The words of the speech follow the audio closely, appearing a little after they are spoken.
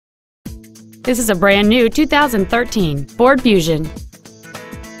This is a brand new 2013 Ford Fusion.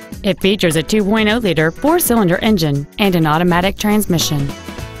 It features a 2.0-liter four-cylinder engine and an automatic transmission.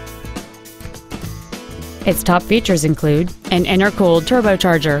 Its top features include an intercooled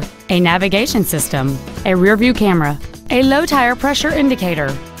turbocharger, a navigation system, a rear-view camera, a low tire pressure indicator,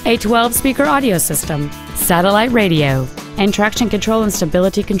 a 12-speaker audio system, satellite radio, and traction control and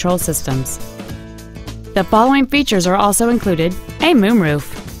stability control systems. The following features are also included: a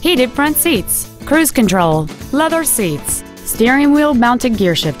moonroof, heated front seats, cruise control, leather seats, steering wheel mounted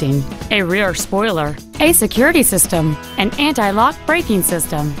gear shifting, a rear spoiler, a security system, an anti-lock braking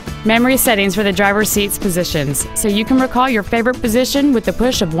system, memory settings for the driver's seat's positions so you can recall your favorite position with the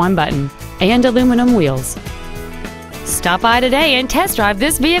push of one button, and aluminum wheels. Stop by today and test drive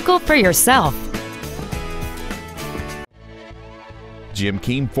this vehicle for yourself.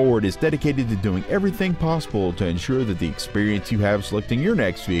 Keim Ford is dedicated to doing everything possible to ensure that the experience you have selecting your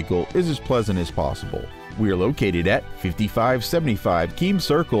next vehicle is as pleasant as possible. We are located at 5575 Keim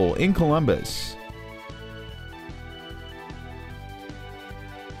Circle in Columbus.